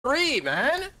3,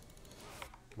 man.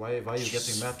 Why are you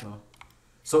getting mad now?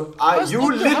 So you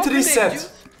look, literally said, you...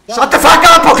 shut the fuck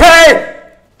up,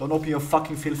 okay? Don't open your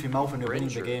fucking filthy mouth when you're winning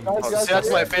the game.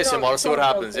 That's my face, Yamato. See what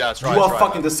happens. Yeah, try. You are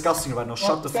fucking disgusting right now.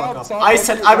 Shut the fuck up. I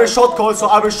said I will shot call, so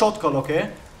I will shot call,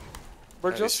 okay?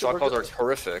 Shot calls are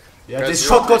horrific. Yeah, these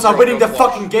shot calls are winning the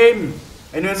fucking game.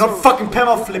 And you're not fucking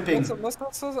perma flipping.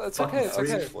 It's okay, it's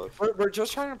okay. We're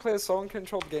just trying to play a zone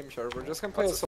controlled game here. We're just gonna play a